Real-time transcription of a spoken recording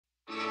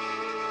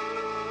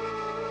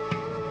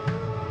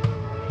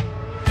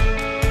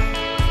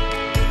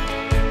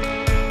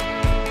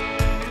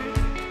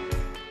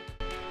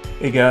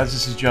Hey guys,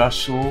 this is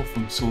Josh Sewell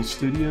from Sewell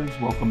Studios.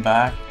 Welcome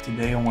back.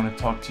 Today I want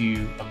to talk to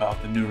you about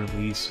the new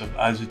release of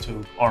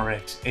iZotope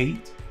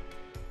RX8.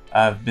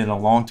 I've been a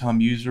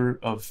longtime user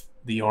of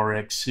the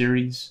RX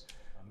series.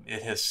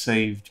 It has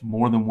saved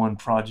more than one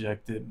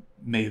project that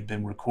may have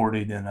been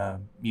recorded in a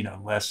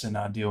less than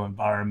ideal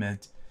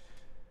environment.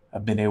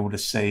 I've been able to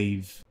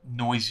save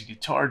noisy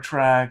guitar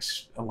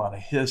tracks, a lot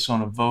of hiss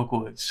on a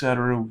vocal,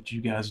 etc., which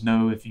you guys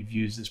know if you've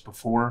used this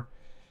before.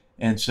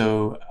 And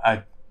so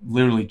I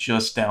literally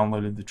just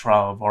downloaded the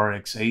trial of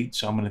RX8.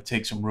 So I'm going to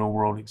take some real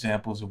world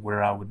examples of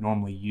where I would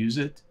normally use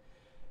it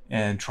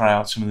and try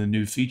out some of the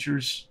new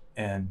features.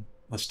 And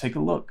let's take a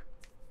look.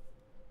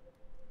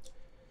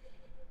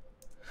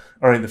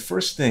 All right, the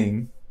first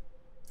thing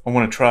I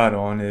want to try it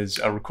on is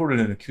I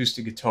recorded an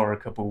acoustic guitar a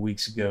couple of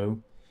weeks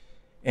ago.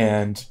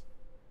 And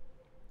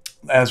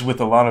as with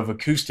a lot of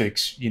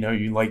acoustics,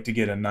 you like to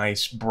get a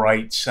nice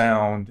bright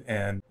sound,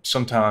 and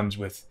sometimes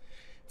with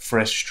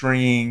fresh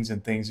strings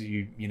and things that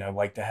you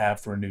like to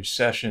have for a new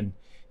session,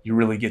 you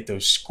really get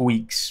those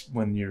squeaks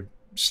when you're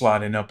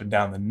sliding up and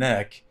down the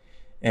neck.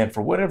 And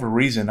for whatever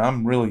reason,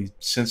 I'm really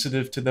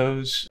sensitive to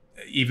those.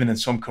 Even in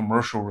some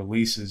commercial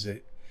releases,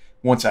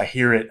 once I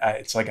hear it,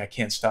 it's like I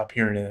can't stop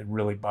hearing it. It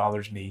really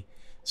bothers me.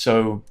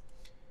 So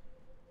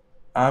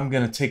I'm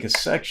going to take a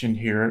section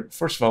here.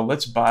 First of all,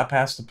 let's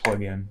bypass the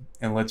plugin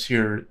and let's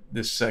hear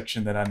this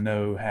section that I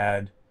know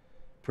had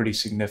pretty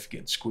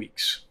significant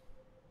squeaks.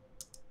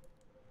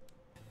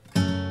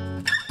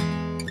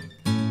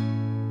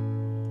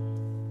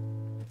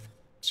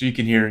 So you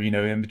can hear,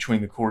 in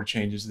between the chord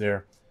changes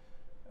there.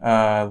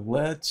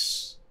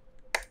 Let's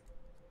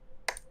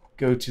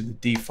go to the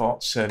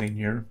default setting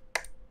here.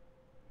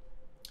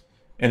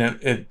 And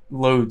it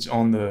loads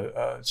on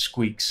the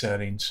squeak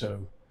setting.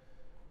 So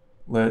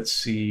let's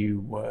see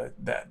what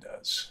that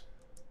does.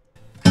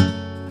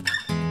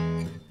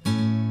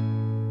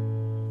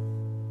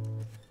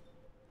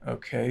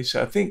 Okay,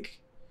 so I think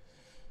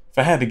if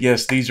I had to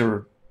guess, these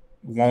are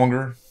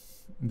longer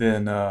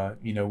than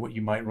what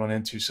you might run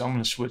into. So I'm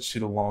going to switch to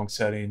the long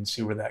setting and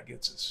see where that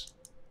gets us.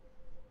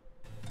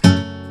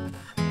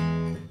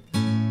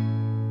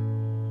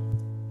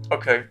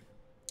 Okay,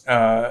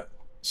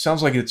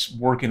 sounds like it's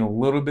working a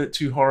little bit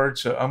too hard,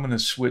 so I'm going to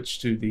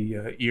switch to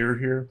the ear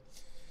here,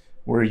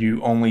 where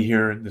you only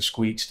hear the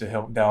squeaks to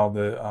help dial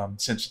the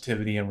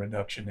sensitivity and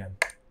reduction in.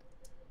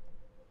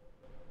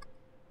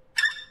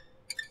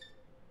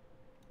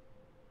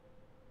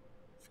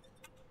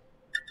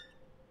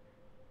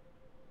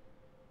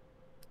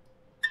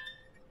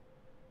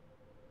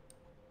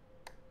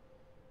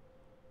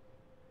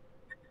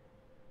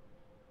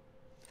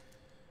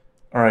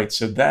 All right,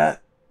 so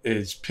that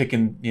is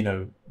picking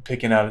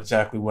out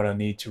exactly what I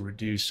need to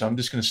reduce. So I'm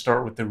just going to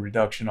start with the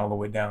reduction all the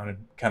way down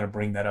and kind of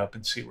bring that up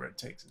and see where it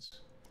takes us.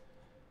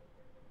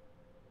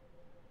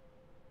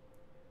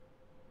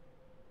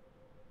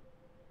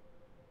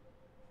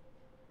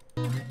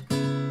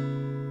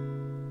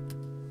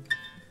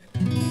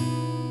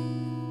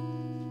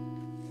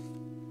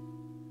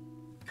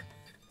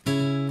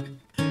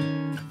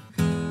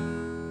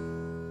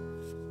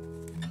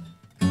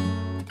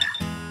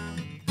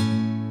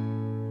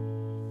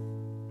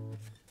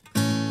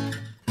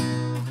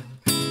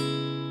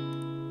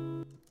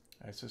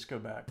 All right, so let's go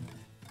back.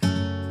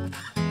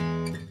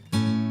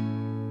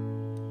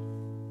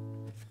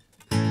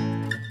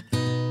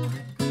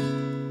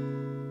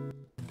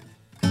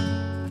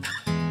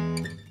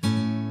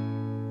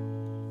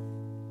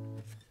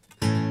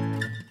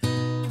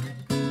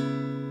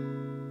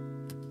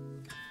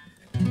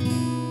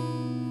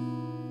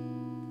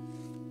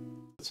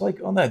 It's like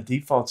on that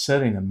default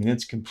setting, I mean,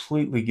 it's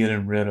completely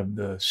getting rid of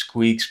the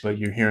squeaks, but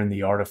you're hearing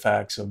the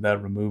artifacts of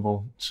that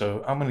removal.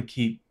 So I'm going to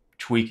keep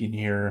tweaking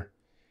here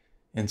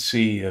and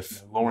see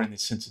if lowering the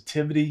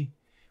sensitivity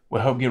will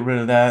help get rid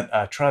of that.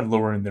 I tried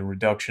lowering the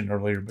reduction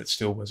earlier, but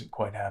still wasn't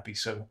quite happy.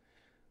 So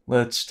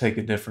let's take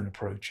a different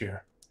approach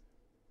here.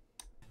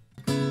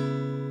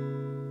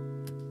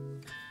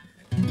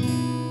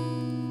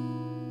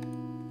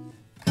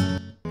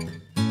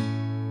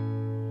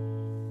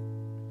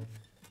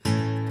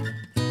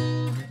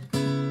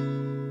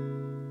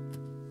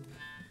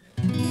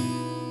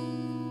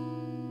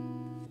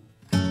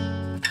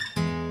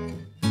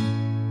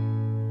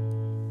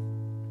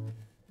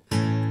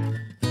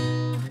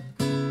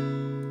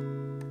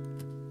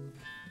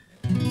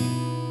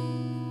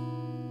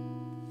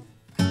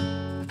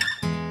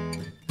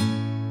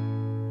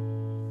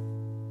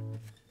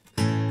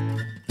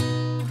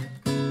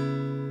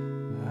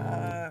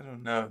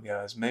 No,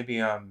 guys,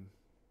 maybe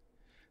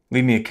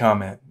leave me a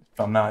comment if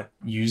I'm not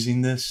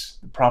using this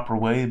the proper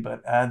way,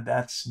 but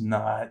that's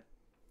not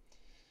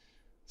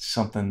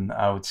something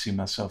I would see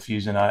myself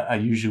using. I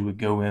usually would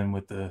go in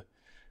with the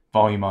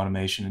volume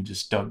automation and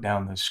just duck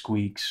down those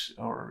squeaks,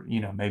 or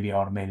maybe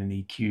automate an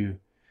EQ.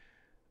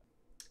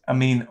 I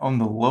mean, on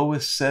the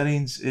lowest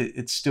settings,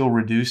 it's still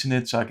reducing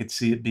it, so I could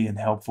see it being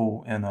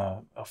helpful in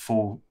a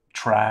full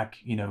track,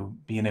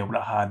 being able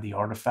to hide the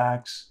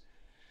artifacts.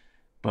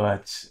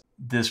 But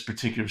this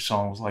particular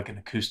song was like an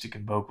acoustic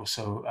and vocal,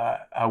 so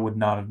I would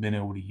not have been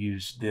able to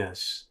use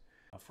this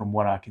from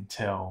what I can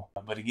tell.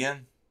 But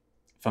again,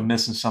 if I'm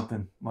missing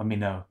something, let me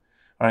know.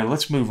 All right,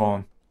 let's move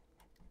on.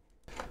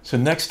 So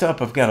next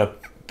up, I've got a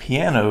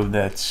piano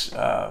that's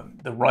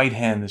the right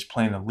hand is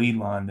playing a lead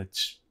line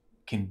that's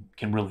can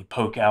really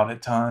poke out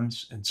at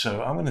times, and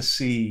so I'm going to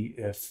see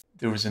if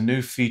there was a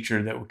new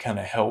feature that would kind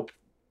of help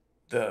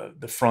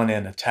the front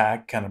end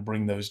attack kind of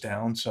bring those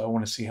down. So I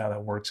want to see how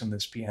that works on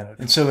this piano.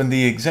 And so in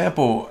the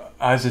example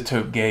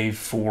iZotope gave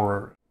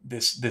for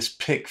this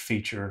pick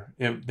feature,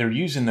 they're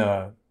using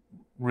a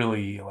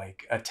really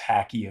like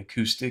attacky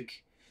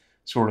acoustic,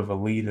 sort of a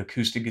lead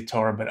acoustic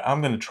guitar, but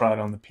I'm going to try it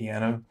on the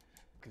piano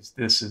because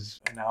this is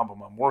an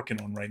album I'm working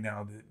on right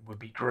now that would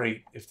be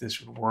great if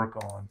this would work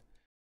on.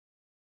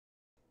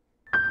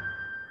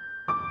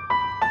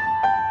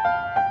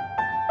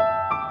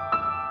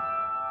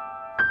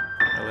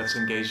 Now let's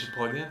engage the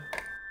plug-in.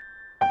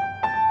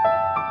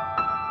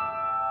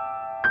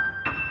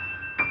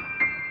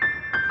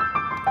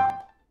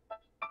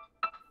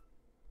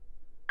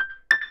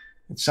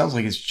 It sounds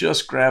like it's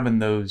just grabbing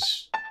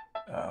those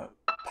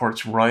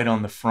parts right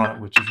on the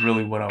front, which is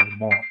really what I would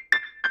want.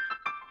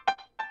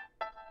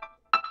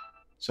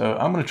 So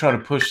I'm going to try to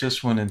push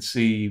this one and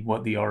see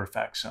what the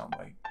artifacts sound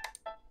like.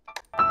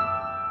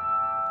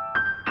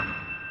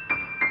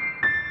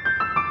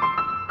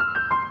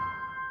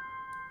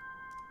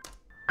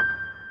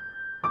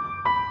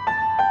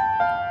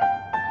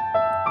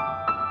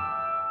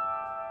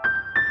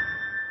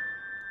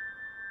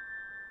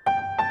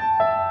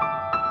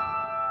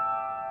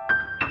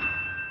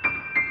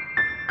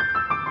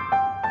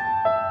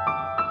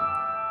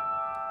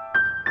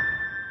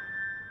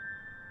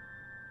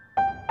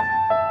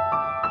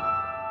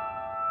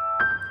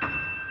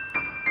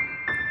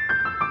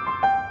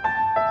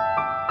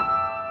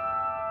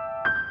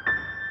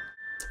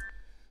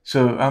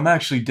 So I'm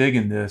actually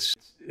digging this.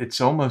 It's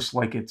almost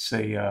like it's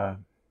a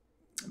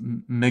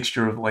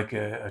mixture of like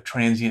a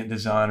transient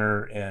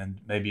designer and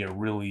maybe a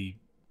really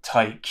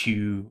tight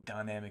Q,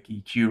 dynamic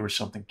EQ or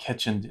something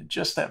catching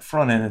just that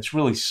front end. It's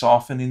really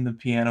softening the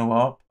piano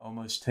up,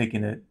 almost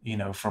taking it, you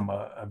know, from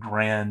a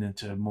grand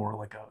into more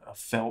like a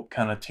felt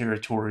kind of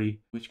territory,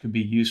 which could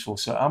be useful.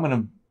 So I'm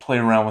going to play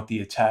around with the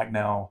attack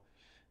now,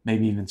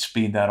 maybe even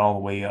speed that all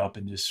the way up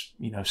and just,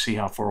 you know, see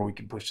how far we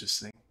can push this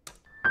thing.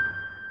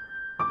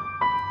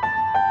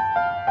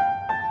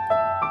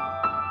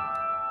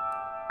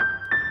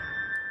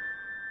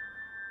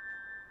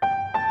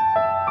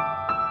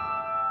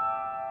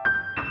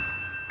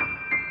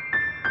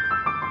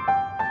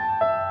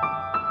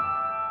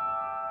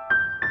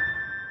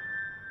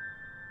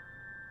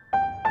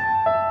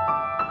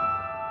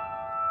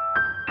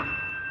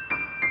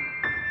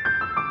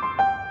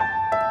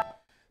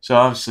 So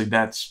obviously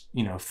that's,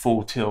 you know,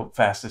 full tilt,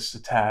 fastest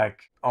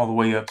attack, all the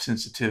way up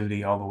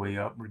sensitivity, all the way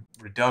up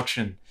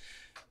reduction.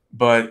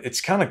 But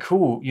it's kind of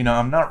cool. You know,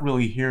 I'm not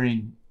really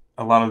hearing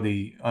a lot of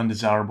the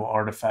undesirable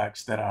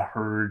artifacts that I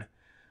heard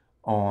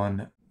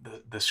on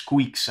the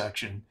Squeak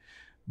section.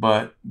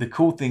 But the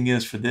cool thing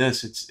is for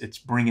this, it's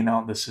bringing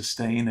out the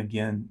sustain,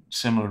 again,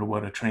 similar to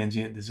what a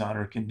transient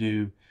designer can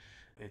do.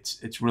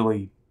 It's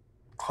really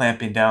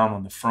clamping down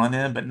on the front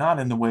end, but not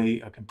in the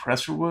way a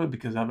compressor would,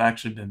 because I've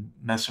actually been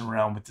messing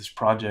around with this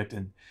project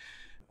and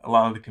a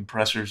lot of the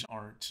compressors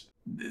aren't,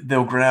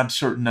 they'll grab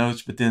certain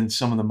notes, but then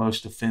some of the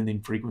most offending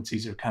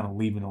frequencies are kind of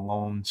leaving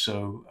alone.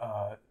 So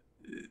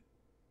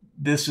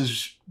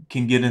this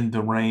can get into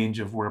the range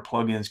of where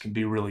plugins can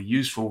be really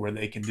useful, where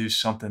they can do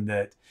something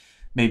that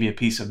maybe a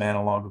piece of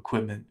analog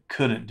equipment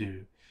couldn't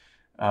do.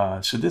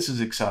 So this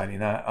is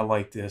exciting. I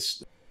like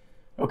this.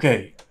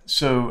 Okay,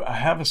 so I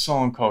have a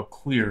song called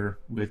Clear,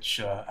 which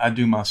I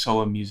do my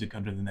solo music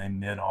under the name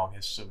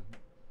Mid-August, so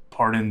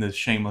pardon the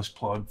shameless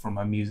plug for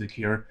my music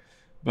here.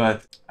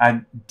 But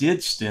I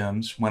did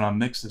stems when I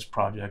mixed this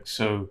project,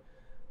 so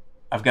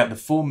I've got the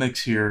full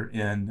mix here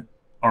in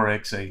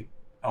RX8.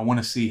 I want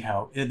to see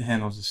how it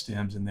handles the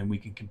stems, and then we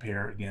can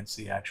compare against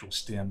the actual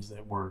stems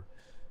that were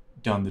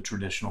done the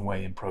traditional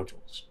way in Pro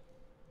Tools.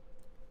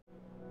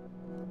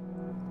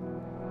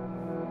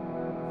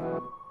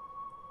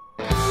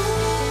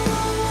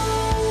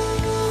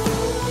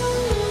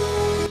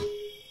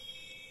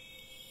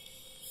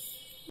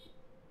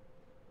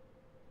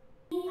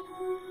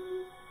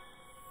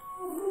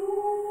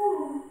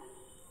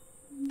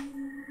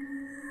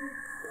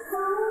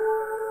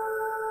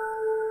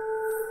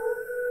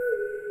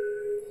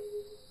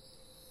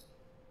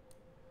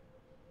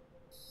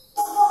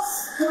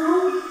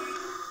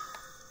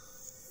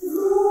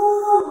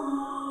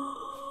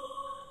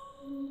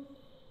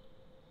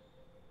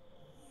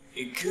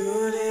 It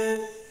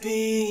couldn't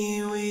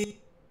be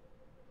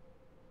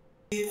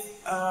we've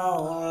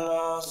all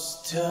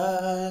lost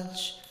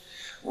touch.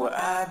 Well,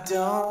 I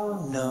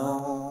don't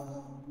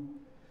know.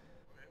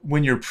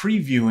 When you're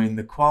previewing,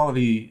 the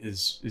quality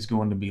is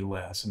going to be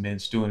less. I mean,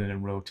 it's doing it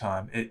in real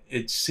time.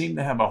 It seemed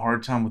to have a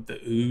hard time with the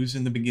ooze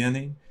in the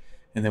beginning,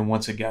 and then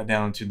once it got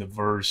down to the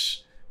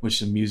verse, which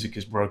the music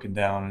is broken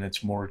down and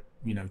it's more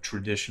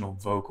traditional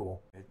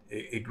vocal.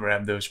 It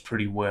grabbed those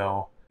pretty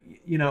well.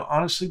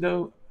 Honestly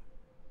though,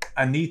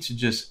 I need to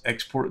just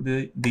export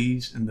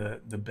these in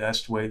the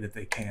best way that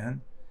they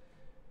can,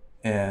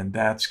 and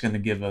that's going to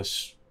give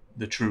us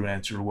the true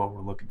answer to what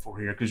we're looking for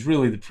here. Because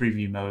really, the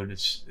preview mode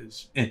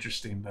is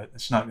interesting, but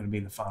it's not going to be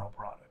the final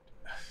product.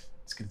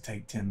 It's going to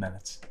take 10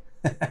 minutes.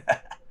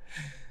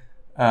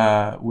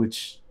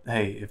 Which,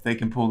 hey, if they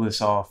can pull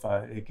this off,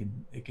 it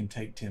can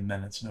take 10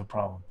 minutes, no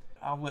problem.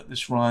 I'll let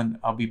this run.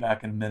 I'll be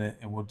back in a minute,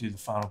 and we'll do the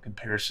final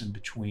comparison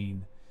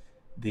between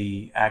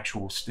the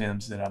actual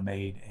stems that I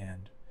made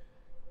and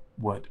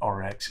what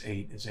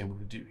RX8 is able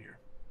to do here.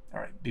 All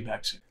right, be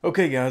back soon.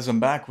 Okay, guys, I'm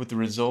back with the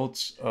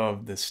results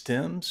of the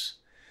stems.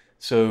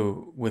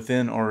 So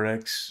within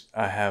RX,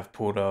 I have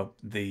pulled up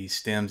the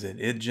stems that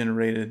it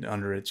generated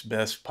under its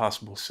best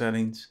possible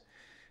settings.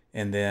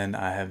 And then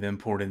I have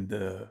imported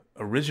the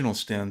original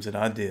stems that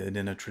I did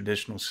in a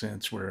traditional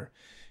sense, where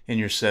in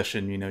your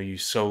session, you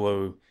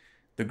solo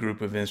the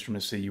group of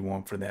instruments that you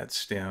want for that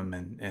stem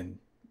and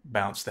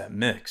bounce that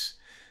mix.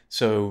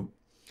 So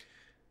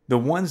the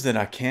ones that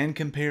I can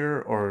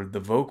compare are the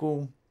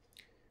vocal,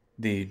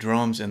 the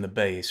drums, and the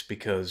bass,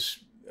 because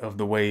of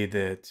the way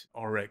that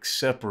RX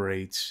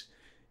separates.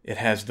 It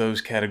has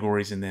those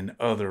categories, and then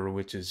other,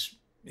 which is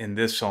in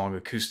this song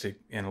acoustic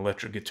and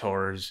electric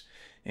guitars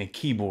and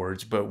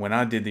keyboards. But when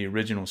I did the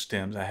original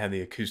stems, I had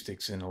the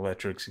acoustics and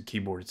electrics and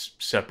keyboards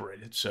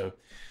separated.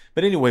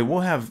 But anyway,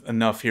 we'll have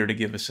enough here to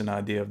give us an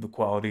idea of the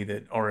quality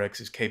that RX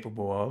is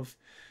capable of.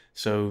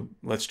 So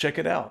let's check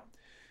it out.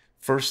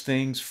 First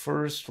things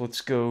first,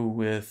 let's go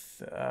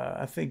with,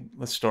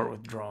 let's start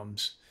with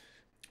drums.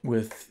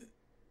 With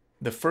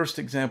the first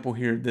example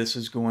here, this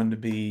is going to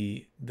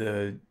be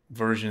the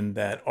version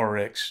that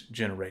RX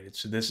generated.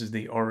 So this is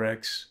the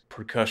RX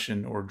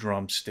percussion or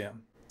drum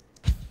stem.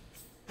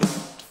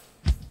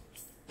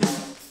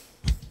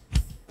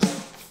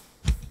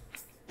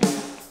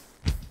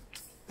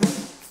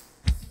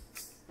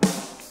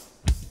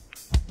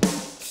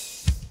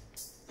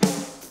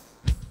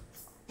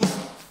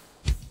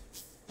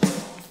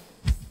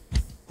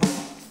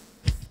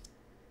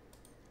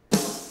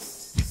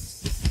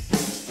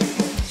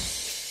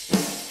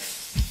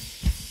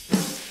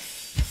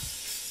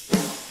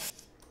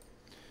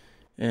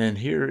 And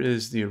here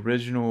is the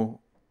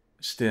original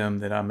stem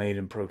that I made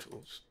in Pro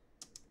Tools.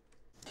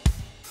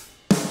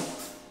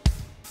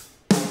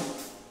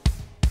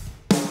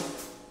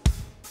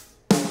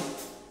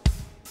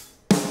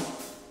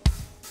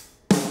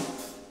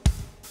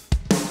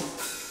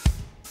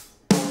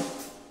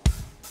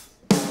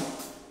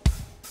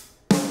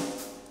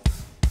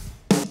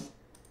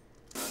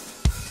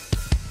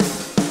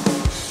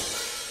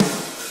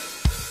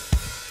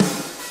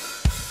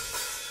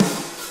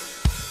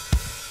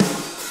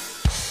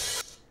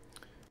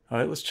 All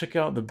right, let's check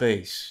out the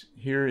bass.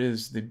 Here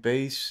is the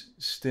bass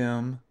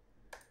stem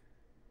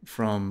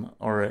from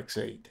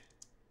RX8.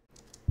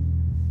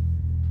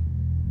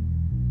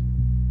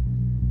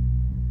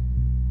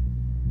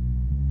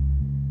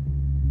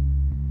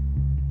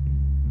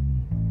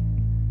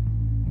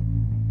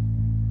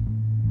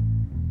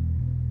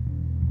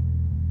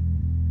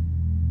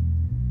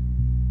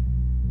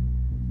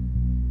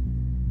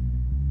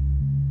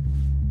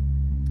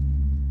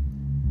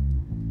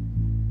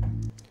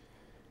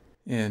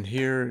 And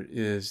here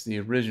is the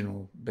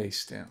original bass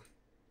stem.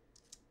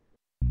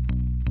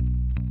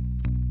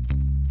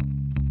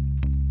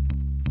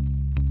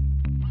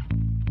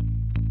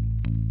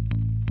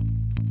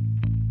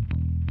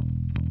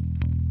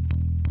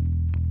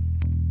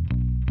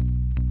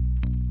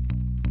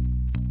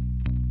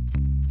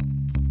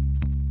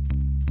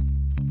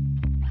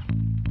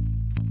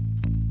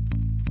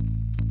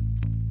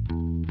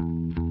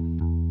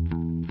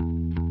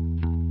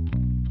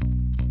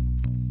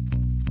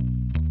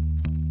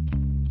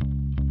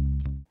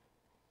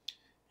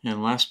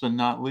 And last but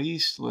not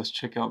least, let's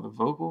check out the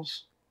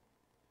vocals.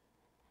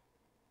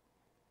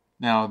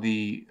 Now,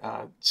 the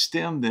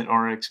stem that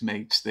RX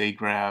makes, they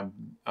grab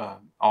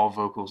all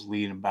vocals,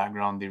 lead and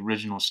background. The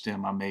original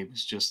stem I made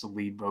was just the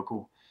lead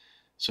vocal.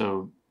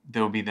 So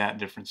there'll be that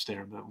difference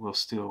there, but we'll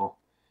still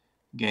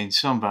gain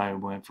some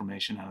valuable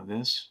information out of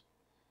this.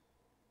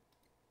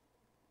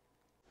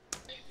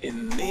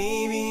 And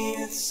maybe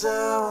it's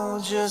all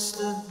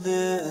just a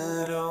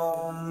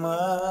little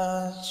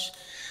much.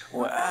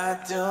 Well, I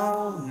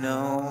don't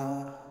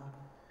know.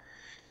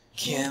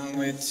 Can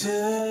we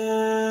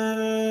turn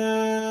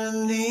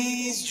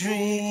these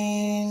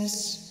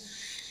dreams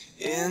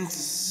into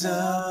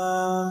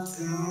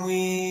something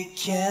we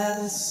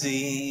can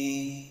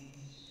see?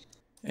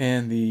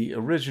 And the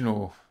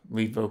original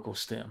lead vocal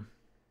stem.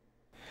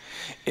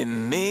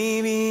 And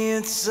maybe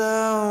it's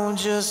all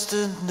just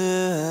a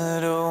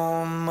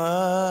little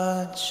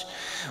much.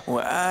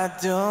 Well, I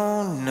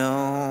don't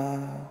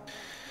know.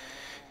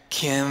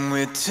 Can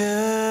we turn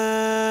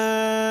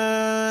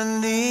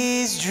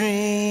these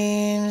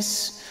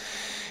dreams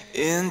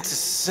into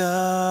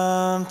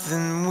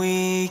something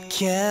we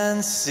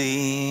can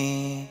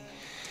see?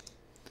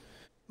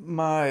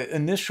 My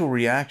initial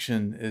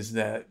reaction is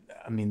that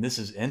I mean, this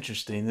is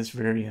interesting. This is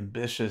very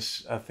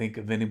ambitious, I think,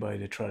 of anybody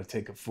to try to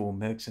take a full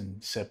mix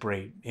and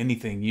separate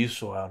anything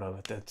useful out of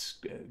it. That's,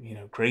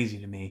 crazy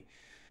to me.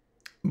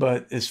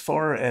 But as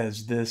far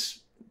as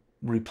this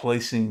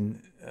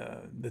replacing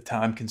the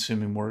time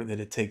consuming work that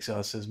it takes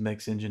us as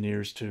mix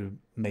engineers to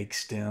make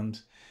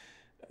stems,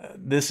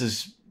 this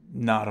is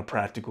not a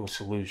practical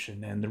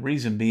solution. And the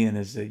reason being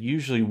is that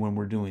usually when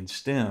we're doing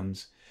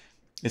stems,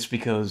 it's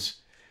because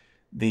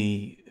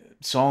the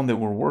song that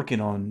we're working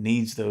on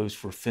needs those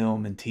for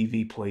film and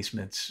TV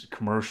placements,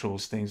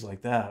 commercials, things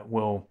like that.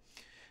 Well,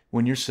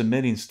 when you're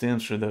submitting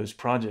stems for those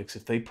projects,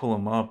 if they pull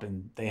them up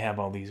and they have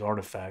all these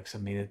artifacts, I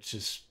mean, it's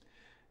just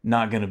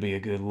not going to be a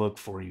good look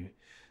for you.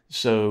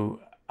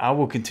 So I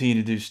will continue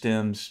to do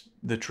stems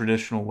the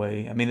traditional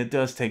way. I mean, it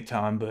does take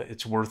time, but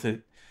it's worth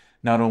it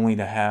not only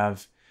to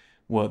have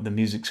what the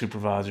music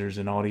supervisors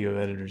and audio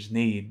editors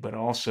need, but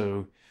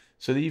also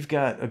so that you've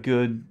got a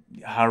good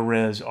high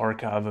res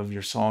archive of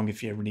your song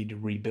if you ever need to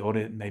rebuild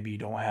it. Maybe you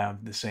don't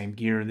have the same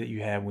gear that you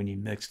had when you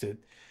mixed it,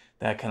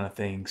 that kind of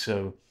thing.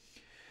 So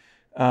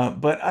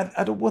but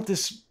I don't want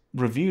this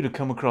review to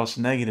come across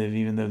negative,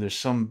 even though there's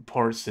some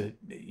parts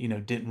that,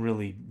 didn't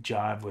really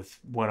jive with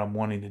what I'm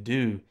wanting to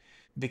do.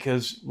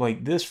 Because,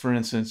 like this, for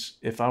instance,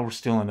 if I were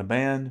still in a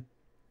band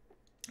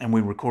and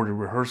we recorded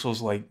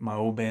rehearsals like my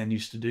old band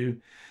used to do,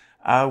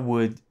 I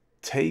would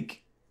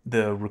take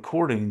the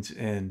recordings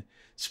and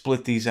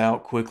split these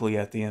out quickly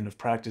at the end of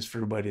practice for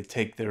everybody to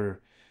take their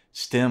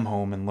stem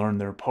home and learn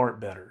their part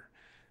better,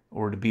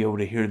 or to be able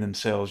to hear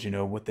themselves,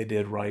 what they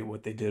did right,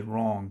 what they did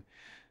wrong.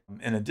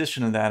 In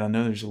addition to that, I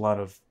know there's a lot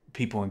of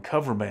people in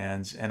cover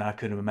bands, and I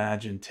could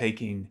imagine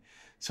taking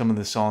some of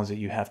the songs that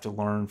you have to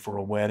learn for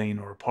a wedding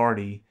or a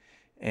party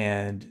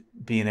and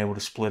being able to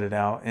split it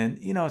out. And,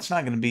 it's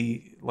not going to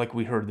be like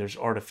we heard, there's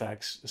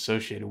artifacts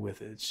associated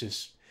with it. It's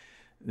just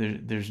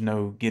there's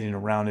no getting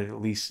around it,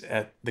 at least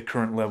at the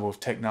current level of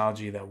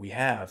technology that we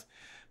have.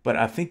 But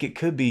I think it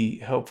could be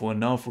helpful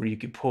enough where you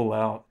could pull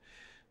out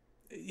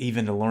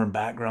even to learn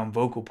background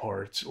vocal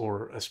parts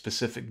or a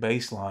specific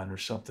bass line or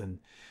something.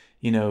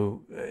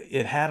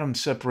 It had them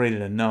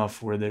separated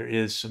enough where there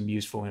is some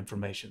useful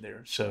information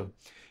there. So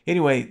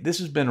anyway, this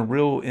has been a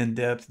real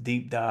in-depth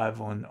deep dive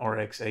on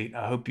RX8.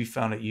 I hope you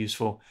found it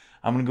useful.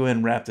 I'm going to go ahead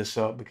and wrap this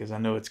up because I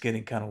know it's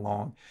getting kind of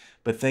long,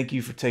 but thank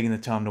you for taking the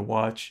time to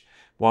watch.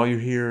 While you're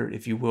here,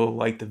 if you will,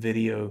 like the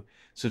video,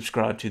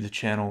 subscribe to the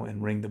channel,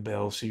 and ring the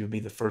bell so you'll be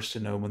the first to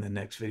know when the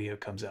next video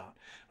comes out.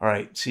 All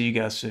right, see you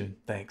guys soon.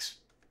 Thanks.